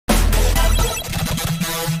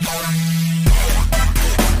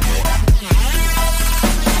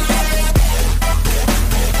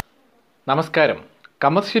നമസ്കാരം,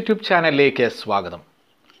 comers YouTube ചാനലിലേക്ക് സ്വാഗതം.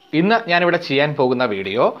 ഇന്ന് ഞാനിവിടെ ചെയ്യാൻ പോകുന്ന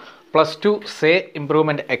വീഡിയോ +2 സേ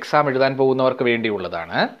ഇംപ്രൂവ്മെൻറ്റ് എക്സാം എഴുതാൻ പോകുന്നവർക്ക്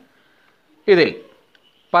വേണ്ടിയുള്ളതാണ്. ഇതിൽ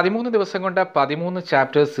 13 ദിവസം കൊണ്ട് 13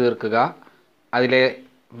 ചാപ്റ്റേഴ്സ് തീർക്കുക. അതിലെ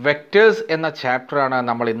വെക്റ്റേഴ്സ് എന്ന ചാപ്റ്ററാണ്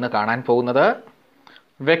നമ്മൾ ഇന്ന് കാണാൻ പോകുന്നത്.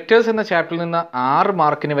 വെക്റ്റേഴ്സ് എന്ന ചാപ്റ്ററിൽ നിന്ന് 6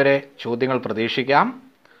 മാർക്കിന് വരെ ചോദ്യങ്ങൾ പ്രതീക്ഷിക്കാം.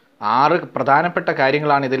 6 പ്രധാനപ്പെട്ട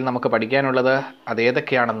കാര്യങ്ങളാണ് ഇതിൽ നമുക്ക് പഠിക്കാനുള്ളത്.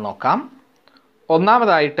 അതേതൊക്കെയാണെന്ന് നോക്കാം.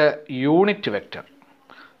 ഒന്നാമതായിട്ട് യൂണിറ്റ് വെക്റ്റർ.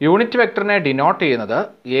 യൂണിറ്റ് വെക്റ്ററിനെ ഡിനോട്ട് ചെയ്യുന്നത്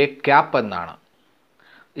എ ക്യാപ്പ് എന്നാണ്.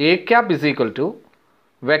 A cap is equal to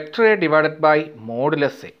vector A divided by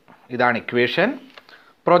modulus A. ഇതാണ് ഇക്വേഷൻ.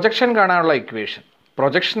 പ്രൊജക്ഷൻ കാണാനുള്ള equation.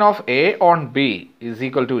 Projection of A on B is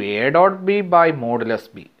equal to A dot B by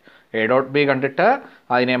modulus B. A dot B കണ്ടിട്ട്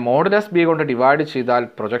അതിനെ modulus B കൊണ്ട് divide ചെയ്താൽ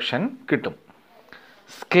projection കിട്ടും.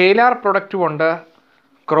 Scalar പ്രൊഡക്റ്റും ഉണ്ട്,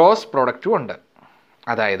 cross പ്രൊഡക്റ്റും ഉണ്ട്.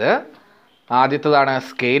 അതായത് ആദ്യത്തേതാണ്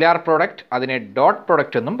സ്കെയിലാർ പ്രോഡക്റ്റ്, അതിനെ ഡോട്ട്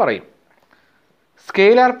പ്രോഡക്റ്റ് എന്നും പറയും.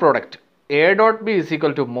 Scalar product A dot B is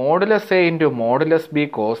equal to modulus A into modulus B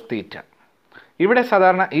cos theta. ഇവിടെ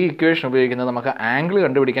സാധാരണ ഈ ഇക്വേഷൻ ഉപയോഗിക്കുന്നത് നമുക്ക് ആംഗിൾ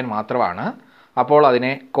കണ്ടുപിടിക്കാൻ മാത്രമാണ്. അപ്പോൾ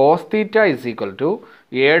അതിനെ cos theta is equal to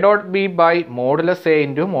A dot B by modulus A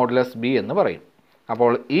into modulus B എന്ന് പറയും.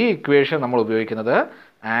 അപ്പോൾ ഈ ഇക്വേഷൻ നമ്മൾ ഉപയോഗിക്കുന്നത്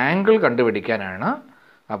ആംഗിൾ കണ്ടുപിടിക്കാനാണ്.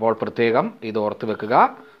 അപ്പോൾ പ്രത്യേകം ഇത് ഓർത്ത് വെക്കുക.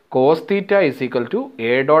 Cos theta is equal to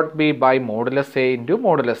A dot B by modulus A into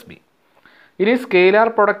modulus B. ഇനി സ്കെയിലാർ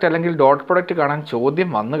പ്രൊഡക്റ്റ് അല്ലെങ്കിൽ ഡോട്ട് പ്രൊഡക്റ്റ് കാണാൻ ചോദ്യം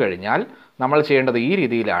വന്നു കഴിഞ്ഞാൽ നമ്മൾ ചെയ്യേണ്ടത് ഈ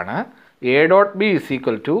രീതിയിലാണ്. A dot B is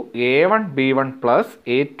equal to A1 B1 plus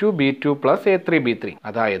A2 B2 plus A3 B3.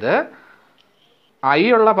 അതായത് ഐ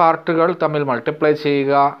ഉള്ള പാർട്ടുകൾ തമ്മിൽ മൾട്ടിപ്ലൈ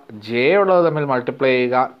ചെയ്യുക, ജെ ഉള്ളത് തമ്മിൽ മൾട്ടിപ്ലൈ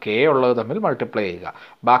ചെയ്യുക, കെ ഉള്ളത് തമ്മിൽ മൾട്ടിപ്ലൈ ചെയ്യുക.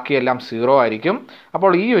 ബാക്കിയെല്ലാം 0 ആയിരിക്കും.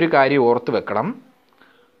 അപ്പോൾ ഈ ഒരു കാര്യം ഓർത്ത് വെക്കണം.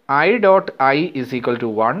 I dot I is equal to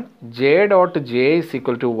 1, J dot J is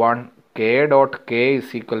equal to 1, K dot K is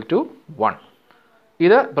equal to 1.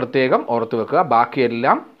 ഇത് പ്രത്യേകം ഓർത്ത് വെക്കുക.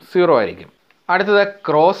 ബാക്കിയെല്ലാം 0 ആയിരിക്കും. അടുത്തത്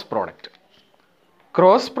ക്രോസ് പ്രോഡക്റ്റ്.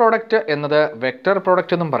 ക്രോസ് പ്രോഡക്റ്റ് എന്നത് വെക്റ്റർ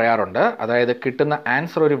പ്രോഡക്റ്റ് എന്നും പറയാറുണ്ട്. അതായത് കിട്ടുന്ന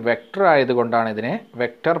ആൻസർ ഒരു വെക്റ്റർ ആയതുകൊണ്ടാണ് ഇതിനെ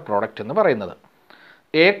വെക്റ്റർ പ്രോഡക്റ്റ് എന്ന് പറയുന്നത്.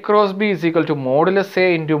 A cross B is equal to modulus A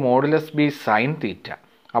into modulus B sine theta.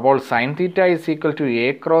 അപ്പോൾ sine theta is equal to A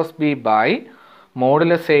cross B by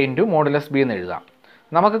modulus A into modulus B എന്ന് എഴുതാം.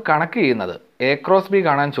 നമുക്ക് കണക്ക് ചെയ്യുന്നത് എ ക്രോസ് ബി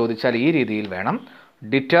കാണാൻ ചോദിച്ചാൽ ഈ രീതിയിൽ വേണം.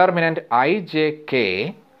 Determinant I J K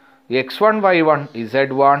x1 y1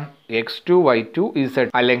 z1 x2 y2 z,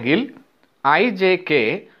 അല്ലെങ്കിൽ I J K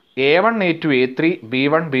A1 A2 A3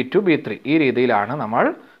 B1 B2 B3. ഈ രീതിയിലാണ് നമ്മൾ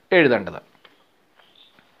എഴുതേണ്ടത്.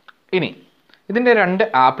 ഇനി ഇതിൻ്റെ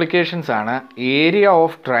 2 ആപ്ലിക്കേഷൻസ് ആണ് ഏരിയ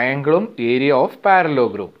ഓഫ് ട്രയാങ്കിളും ഏരിയ ഓഫ്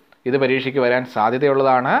പാരലോഗ്രാമും. ഇത് പരീക്ഷയ്ക്ക് വരാൻ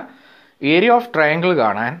സാധ്യതയുള്ളതാണ്. ഏരിയ ഓഫ് ട്രയാങ്കിൾ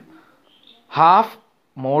കാണാൻ half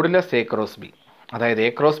modulus A cross B. അതായത് എ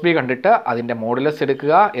ക്രോസ് ബി കണ്ടിട്ട് അതിൻ്റെ മോഡുലസ്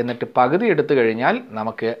എടുക്കുക, എന്നിട്ട് പകുതി എടുത്തു കഴിഞ്ഞാൽ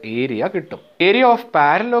നമുക്ക് ഏരിയ കിട്ടും. ഏരിയ ഓഫ്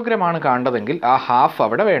പാരലോഗ്രാം ആണ് കാണേണ്ടതെങ്കിൽ ആ ഹാഫ്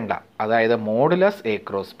അവിടെ വേണ്ട. അതായത് മോഡുലസ് എ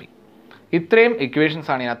ക്രോസ് ബി. ഇത്രയും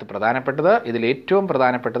ഇക്വേഷൻസ് ആണ് ഇതിനകത്ത് പ്രധാനപ്പെട്ടത്. ഇതിൽ ഏറ്റവും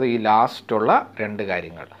പ്രധാനപ്പെട്ടത് ഈ ലാസ്റ്റുള്ള 2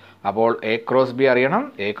 കാര്യങ്ങൾ. അപ്പോൾ എ ക്രോസ് ബി അറിയണം.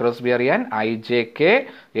 എ ക്രോസ് ബി അറിയാൻ I J K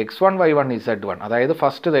x1 y1 z1, അതായത്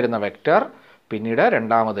ഫസ്റ്റ് തരുന്ന വെക്റ്റർ, പിന്നീട്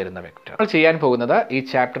രണ്ടാമത് തരുന്ന വെക്റ്റർ. നമ്മൾ ചെയ്യാൻ പോകുന്നത് ഈ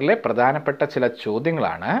ചാപ്റ്ററിലെ പ്രധാനപ്പെട്ട ചില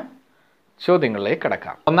ചോദ്യങ്ങളാണ്. ചോദ്യങ്ങളിലേക്ക്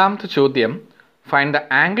കടക്കാം. ഒന്നാമത്തെ ചോദ്യം, find the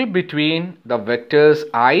angle between the vectors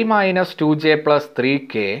I minus 2j plus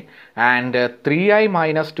 3k and 3i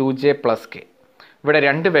minus 2j plus k. ഇവിടെ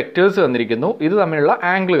 2 വെക്റ്റേഴ്സ് തന്നിരിക്കുന്നു. ഇത് തമ്മിലുള്ള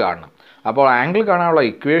ആംഗിൾ കാണണം. അപ്പോൾ ആംഗിൾ കാണാനുള്ള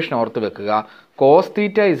ഇക്വേഷൻ ഓർത്ത് വെക്കുക. Cos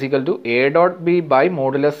theta is equal to A dot B by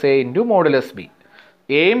modulus A into modulus B.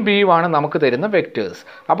 എയും ബിയും ആണ് നമുക്ക് തരുന്ന വെക്റ്റേഴ്സ്.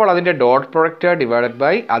 അപ്പോൾ അതിൻ്റെ ഡോട്ട് പ്രൊഡക്റ്റ് ഡിവൈഡഡ്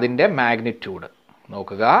ബൈ അതിൻ്റെ മാഗ്നിറ്റ്യൂഡ്.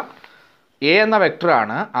 നോക്കുക, എ എന്ന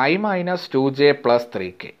വെക്റ്ററാണ് I minus 2j plus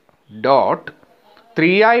 3k dot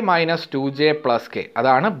 3i minus 2j plus k.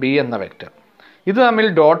 അതാണ് ബി എന്ന വെക്റ്റർ. ഇത് തമ്മിൽ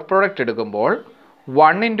ഡോട്ട് പ്രൊഡക്റ്റ് എടുക്കുമ്പോൾ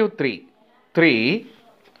 1 into 3 3,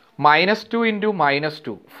 minus 2 into minus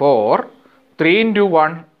 2 4, 3 into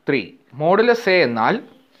 1 3. Modulus A എന്നാൽ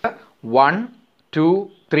 1 2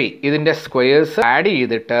 3 ഇതിൻ്റെ സ്ക്വയേഴ്സ് ആഡ്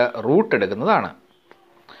ചെയ്തിട്ട് റൂട്ട് എടുക്കുന്നതാണ്.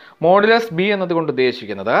 മോഡുലസ് ബി എന്നതുകൊണ്ട്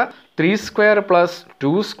ഉദ്ദേശിക്കുന്നത് 3 square plus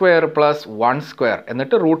 2 square plus 1 square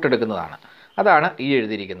എന്നിട്ട് റൂട്ട് എടുക്കുന്നതാണ്. അതാണ് ഈ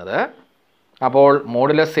എഴുതിയിരിക്കുന്നത്. അപ്പോൾ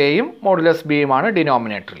മോഡുലസ് എയും മോഡുലസ് ബിയുമാണ്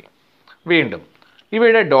ഡിനോമിനേറ്ററിൽ. വീണ്ടും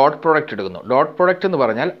ഇവയുടെ ഡോട്ട് പ്രൊഡക്റ്റ് എടുക്കുന്നു. ഡോട്ട് പ്രൊഡക്റ്റ് എന്ന്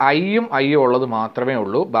പറഞ്ഞാൽ ഐയും ഐയും ഉള്ളത് മാത്രമേ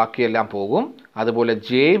ഉള്ളൂ, ബാക്കിയെല്ലാം പോകും. അതുപോലെ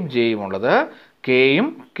ജെയും ജെയും ഉള്ളത്, കെയും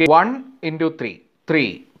 1 into 3 3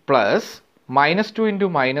 plus minus 2 into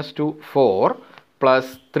minus 2 4 plus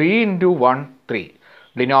 3 into 1 3.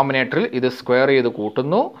 ഡിനോമിനേറ്ററിൽ ഇത് സ്ക്വയർ ചെയ്ത്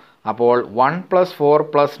കൂട്ടുന്നു. അപ്പോൾ 1 പ്ലസ് 4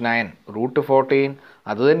 പ്ലസ് 9 റൂട്ട് 14.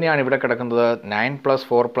 അതുതന്നെയാണ് ഇവിടെ കിടക്കുന്നത്. 9 പ്ലസ്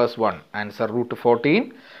 4 പ്ലസ് 1 ആൻസർ റൂട്ട് 14.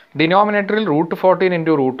 ഡിനോമിനേറ്ററിൽ √14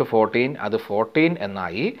 ഇൻറ്റു √14 അത് 14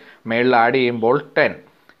 എന്നായി. മേളിൽ ആഡ് ചെയ്യുമ്പോൾ 10.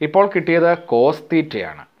 ഇപ്പോൾ കിട്ടിയത് കോസ്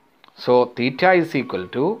തീറ്റയാണ്. So theta is equal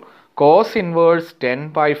to cos inverse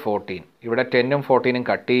 10/14. ഇവിടെ 10ഉം 14ഉം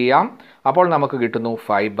കട്ട് ചെയ്യാം. അപ്പോൾ നമുക്ക് കിട്ടുന്നു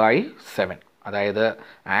 5/7. അതായത്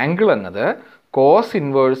ആംഗിൾ എന്നത് കോസ്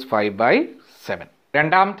ഇൻവേഴ്സ് 5/7.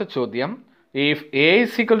 രണ്ടാമത്തെ ചോദ്യം, if A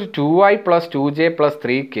is equal to 2i plus 2j plus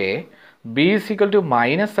 3k, b is equal to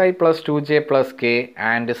minus I plus 2j plus k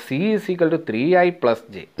and c is equal to 3i plus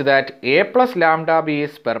j, so that a plus lambda b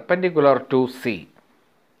is perpendicular to c,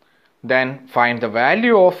 then find the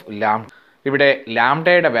value of lambda. ഇവിടെ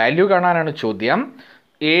ലാംഡയുടെ value കാണാനാണ് ചോദ്യം.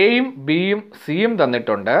 എയും ബിയും സിയും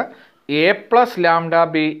തന്നിട്ടുണ്ട്. A plus lambda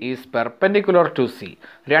B is perpendicular to C.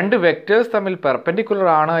 രണ്ട് vectors തമ്മിൽ പെർപെൻഡിക്കുലർ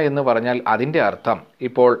ആണ് എന്ന് പറഞ്ഞാൽ അതിൻ്റെ അർത്ഥം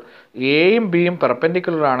ഇപ്പോൾ എയും ബിയും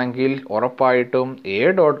പെർപെൻഡിക്കുലർ ആണെങ്കിൽ ഉറപ്പായിട്ടും എ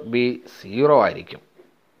ഡോട്ട് ബി 0 ആയിരിക്കും.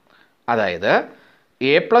 അതായത്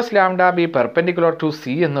A plus lambda B perpendicular to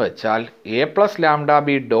C എന്ന് വെച്ചാൽ A plus lambda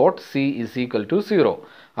B dot C is equal to 0.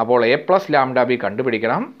 അപ്പോൾ എ പ്ലസ് ലാംഡ ബി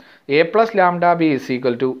കണ്ടുപിടിക്കണം. A plus lambda B is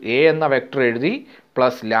equal to A എന്ന vector എഴുതി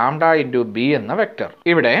plus lambda into B എന്ന vector.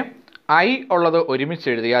 ഇവിടെ I ഉള്ളത് ഒരുമിച്ച്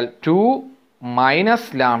എഴുതിയാൽ 2 minus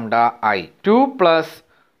lambda I, 2 plus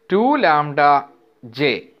 2 lambda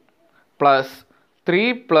J plus 3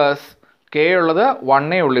 plus K ഉള്ളത്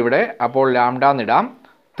 1 ഉള്ളൂ ഇവിടെ. അപ്പോൾ ലാംഡ എന്നിടാം.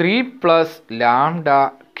 3 plus lambda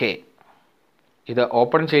K. ഇത്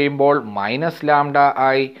ഓപ്പൺ ചെയ്യുമ്പോൾ minus lambda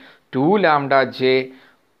I 2 lambda J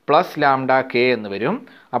plus lambda K എന്ന് വരും.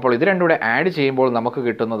 അപ്പോൾ ഇത് രണ്ടും കൂടെ ആഡ് ചെയ്യുമ്പോൾ നമുക്ക്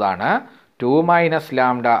കിട്ടുന്നതാണ് 2 minus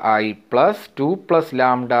lambda I plus 2 plus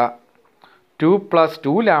lambda 2 plus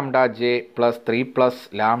 2 lambda J plus 3 plus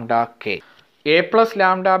lambda K. A plus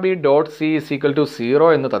lambda B dot C is equal to 0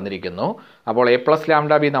 എന്ന് തന്നിരിക്കുന്നു. അപ്പോൾ എ പ്ലസ്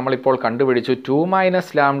ലാംഡ ബി നമ്മളിപ്പോൾ കണ്ടുപിടിച്ചു. 2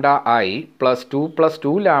 minus lambda I plus 2 plus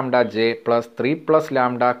 2 lambda J plus 3 plus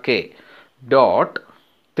lambda K dot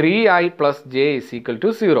 3i plus J is equal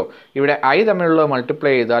to 0. ഇവിടെ I തമ്മിലുള്ള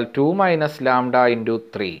multiply ചെയ്താൽ 2 minus lambda into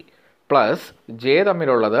 3 plus J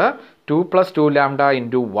തമ്മിലുള്ളത് 2 plus 2 lambda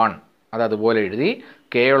into 1. അത് അതുപോലെ എഴുതി.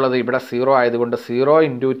 K ഉള്ളത് ഇവിടെ 0 ആയതുകൊണ്ട് 0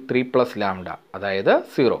 ഇൻറ്റു 3 പ്ലസ് ലാംഡ അതായത്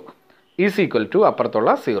 0 ഈസ് ഈക്വൽ ടു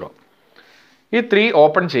അപ്പുറത്തുള്ള 0. ഈ 3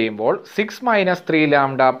 ഓപ്പൺ ചെയ്യുമ്പോൾ 6 minus 3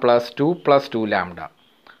 lambda plus 2 plus 2 lambda.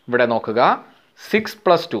 ഇവിടെ നോക്കുക 6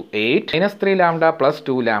 plus 2 8 minus 3 lambda plus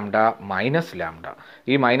 2 lambda minus lambda.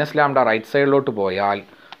 ഈ മൈനസ് ലാംഡ റൈറ്റ് സൈഡിലോട്ട് പോയാൽ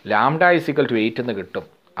ലാംഡ ഈസ് ഈക്വൽ ടു 8 എന്ന് കിട്ടും.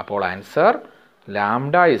 അപ്പോൾ answer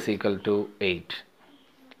lambda is equal to 8.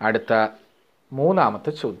 അടുത്ത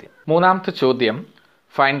മൂന്നാമത്തെ ചോദ്യം,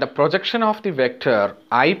 find the projection of the vector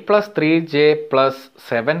I plus 3j plus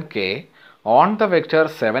 7k on the vector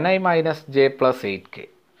 7i minus j plus 8k.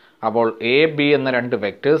 അപ്പോൾ A B എന്ന രണ്ട്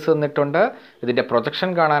വെക്ടേഴ്സ് തന്നിട്ടുണ്ട്. ഇതിൻ്റെ പ്രൊജക്ഷൻ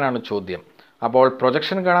കാണാനാണ് ചോദ്യം. അപ്പോൾ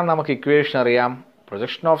പ്രൊജക്ഷൻ കാണാൻ നമുക്ക് ഇക്വേഷൻ അറിയാം.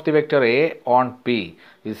 Projection of the vector A on B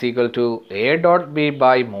is equal to A dot B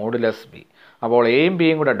by modulus B. അപ്പോൾ എയും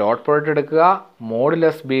ബിയും കൂടെ ഡോട്ട് പ്രോഡക്റ്റ് എടുക്കുക,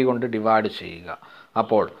 മോഡുലസ് ബി കൊണ്ട് ഡിവൈഡ് ചെയ്യുക.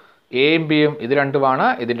 അപ്പോൾ എയും ബിയും ഇത് രണ്ടുമാണ്.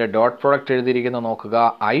 ഇതിൻ്റെ ഡോട്ട് പ്രോഡക്റ്റ് എഴുതിയിരിക്കുന്നത് നോക്കുക.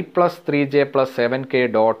 I plus 3j plus 7k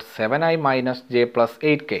dot 7i minus J plus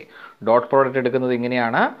 8k. Dot product എടുക്കുന്നത്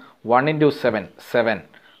ഇങ്ങനെയാണ്. 1 ഇൻറ്റു 7 7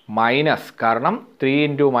 മൈനസ്, കാരണം 3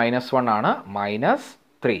 ഇൻറ്റു മൈനസ് 1 ആണ്, മൈനസ്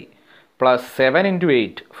 3 പ്ലസ് 7 ഇൻറ്റു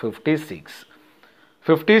 8 56.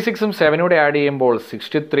 56ഉം 7 ആഡ് ചെയ്യുമ്പോൾ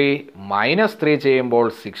 63 മൈനസ് 3 ചെയ്യുമ്പോൾ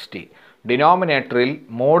 60. ഡിനോമിനേറ്ററിൽ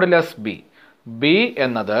മോഡുലസ് ബി. ബി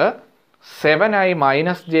എന്നത് 7i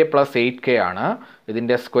minus J plus 8k ആണ്.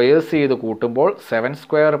 ഇതിൻ്റെ സ്ക്വയേഴ്സ് ചെയ്ത് കൂട്ടുമ്പോൾ 7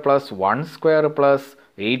 square plus 1 square plus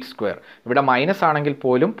 8 square. ഇവിടെ മൈനസ് ആണെങ്കിൽ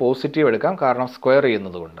പോലും പോസിറ്റീവ് എടുക്കാം, കാരണം സ്ക്വയർ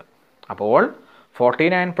ചെയ്യുന്നത് കൊണ്ട്. അപ്പോൾ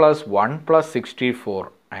 49 പ്ലസ് 1 പ്ലസ് 64.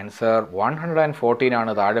 ആൻസർ 114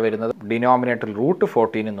 ആണ് താഴെ വരുന്നത്. ഡിനോമിനേറ്ററിൽ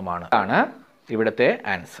 √14 എന്നുമാണ്. ആണ് ഇവിടുത്തെ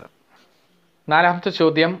ആൻസർ. നാലാമത്തെ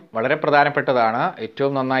ചോദ്യം വളരെ പ്രധാനപ്പെട്ടതാണ്.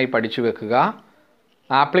 ഏറ്റവും നന്നായി പഠിച്ചു വെക്കുക.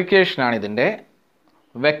 ആപ്ലിക്കേഷനാണ് ഇതിൻ്റെ.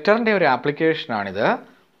 വെക്ടറിൻ്റെ ഒരു ആപ്ലിക്കേഷനാണിത്.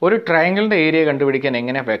 ഒരു ട്രയാങ്കിളിൻ്റെ ഏരിയ കണ്ടുപിടിക്കാൻ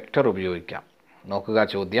എങ്ങനെ വെക്ടർ ഉപയോഗിക്കാം നോക്കുക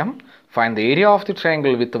ചോദ്യം. Find the area of the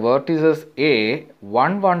triangle with vertices A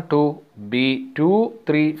 1 1 2 B 2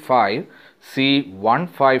 3 5 C 1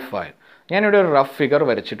 5 5. ഞാനിവിടെ ഒരു റഫ് ഫിഗർ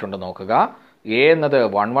വരച്ചിട്ടുണ്ട് നോക്കുക. എ എന്നത്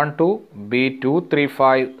 1 1 2 ബി 2 3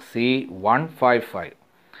 5 സി 1 5 5.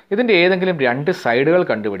 ഇതിൻ്റെ ഏതെങ്കിലും രണ്ട് സൈഡുകൾ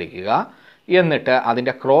കണ്ടുപിടിക്കുക. എന്നിട്ട്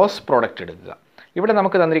അതിൻ്റെ ക്രോസ് പ്രോഡക്റ്റ് എടുക്കുക. ഇവിടെ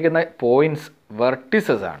നമുക്ക് തന്നിരിക്കുന്ന പോയിൻറ്റ്സ്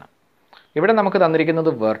വെർട്ടിസസ് ആണ്. ഇവിടെ നമുക്ക് തന്നിരിക്കുന്നത്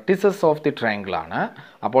വെർട്ടിസസ് ഓഫ് ദി ട്രയാങ്കിൾ ആണ്.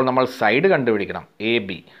 അപ്പോൾ നമ്മൾ സൈഡ് കണ്ടുപിടിക്കണം.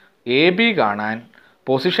 എ ബി കാണാൻ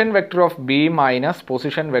position vector of B minus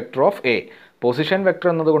position vector of A. Position vector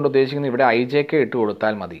എന്നതുകൊണ്ട് ഉദ്ദേശിക്കുന്നത് ഇവിടെ ij k ഇട്ട്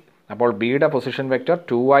കൊടുത്താൽ മതി. അപ്പോൾ ബിയുടെ position vector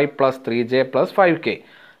 2i plus 3j plus 5k.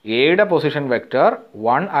 എയുടെ position vector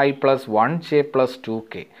 1i plus 1j plus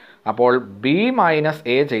 2k. അപ്പോൾ ബി മൈനസ്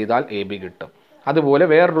എ ചെയ്താൽ എ ബി കിട്ടും. അതുപോലെ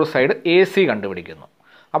വേറൊരു സൈഡ് എ സി കണ്ടുപിടിക്കുന്നു.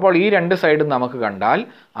 അപ്പോൾ ഈ രണ്ട് സൈഡും നമുക്ക് കണ്ടാൽ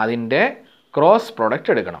അതിൻ്റെ ക്രോസ്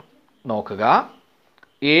പ്രൊഡക്റ്റ് എടുക്കണം. നോക്കുക,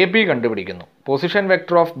 എ ബി കണ്ടുപിടിക്കുന്നു. Position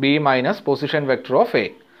vector of B minus position vector of A.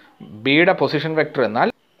 ബിയുടെ പൊസിഷൻ വെക്റ്റർ എന്നാൽ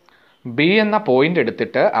ബി എന്ന പോയിന്റ്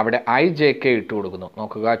എടുത്തിട്ട് അവിടെ ഐ ജെ കെ ഇട്ട് കൊടുക്കുന്നു.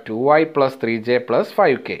 നോക്കുക, 2i plus 3j plus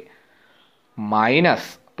 5k minus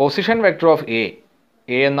position vector of A.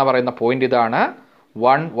 A എന്ന് പറയുന്ന പോയിന്റ് ഇതാണ്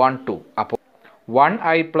 1 1 2. അപ്പോൾ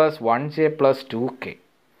 1i plus 1j plus 2k.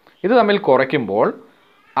 ഇത് തമ്മിൽ കുറയ്ക്കുമ്പോൾ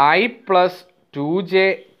i plus 2j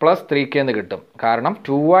plus 3k എന്ന് കിട്ടും. കാരണം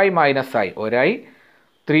 2i minus i ഒരൈ,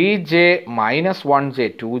 3j minus 1j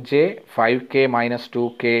 2j, 5k minus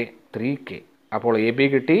 2k 3k. അപ്പോൾ എ ബി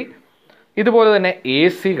കിട്ടി. ഇതുപോലെ തന്നെ എ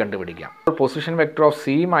സി കണ്ടുപിടിക്കാം. Position vector of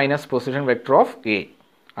C minus position vector of A.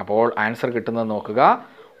 അപ്പോൾ ആൻസർ കിട്ടുന്നത് നോക്കുക,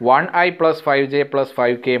 1i plus 5j plus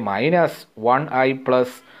 5k minus 1i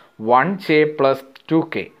plus 1j plus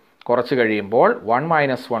 2k. കുറച്ച് കഴിയുമ്പോൾ 1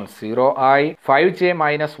 minus 1 0i, 5j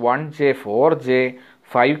minus 1j 4j,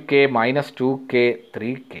 5k minus 2k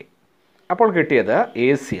 3k. അപ്പോൾ കിട്ടിയത് A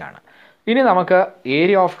C ആണ്. ഇനി നമുക്ക്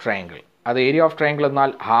ഏരിയ ഓഫ് ട്രയാങ്കിൾ. അത് ഏരിയ ഓഫ് ട്രയാങ്കിൾ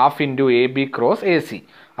എന്നാൽ half into A B cross A C.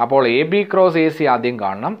 അപ്പോൾ A B cross A C ആദ്യം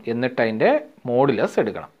കാണണം, എന്നിട്ട് അതിൻ്റെ മോഡുലസ്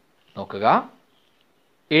എടുക്കണം. നോക്കുക,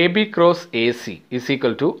 A B cross A C is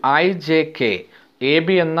equal to I J K. A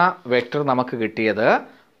B എന്ന വെക്റ്റർ നമുക്ക് കിട്ടിയത്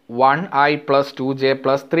 1i plus 2j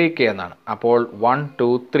plus 3k എന്നാണ്. അപ്പോൾ 1 2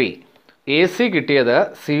 3. എ സി കിട്ടിയത്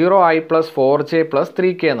 0i plus 4j plus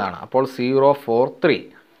 3k എന്നാണ്. അപ്പോൾ 0 4 3.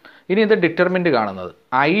 ഇനി ഇത് ഡിറ്റർമിൻ്റ് കാണുന്നത്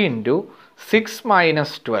i into 6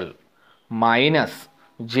 minus 12 minus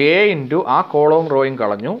j into ആ കോളവും റോയും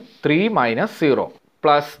കളഞ്ഞു 3 minus 0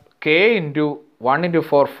 plus k into 1 into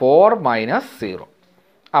 4 4 minus 0.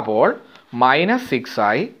 അപ്പോൾ minus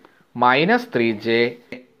 6i minus 3j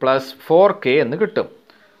plus 4k എന്ന് കിട്ടും.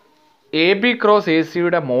 എ ബി ക്രോസ് എ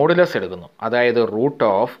സിയുടെ മോഡുലസ് എടുക്കുന്നു. അതായത് root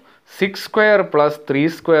of 6 square plus 3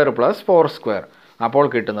 square plus 4 square. അപ്പോൾ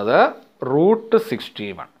കിട്ടുന്നത് റൂട്ട്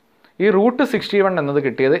 61. ഈ റൂട്ട് 61 എന്നത്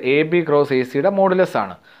കിട്ടിയത് എ ബി ക്രോസ് എ സിയുടെ മോഡുലസ്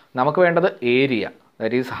ആണ്. നമുക്ക് വേണ്ടത് area,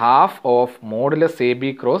 that is half of modulus A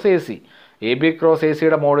B cross A C. A B cross A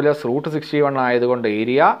സിയുടെ മോഡുലസ് റൂട്ട് 61 ആയതുകൊണ്ട്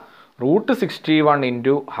area root 61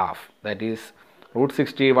 into half, that is root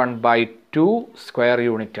 61 by 2 square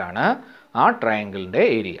unit ആണ് ആ ട്രയാങ്കിളിൻ്റെ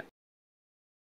area.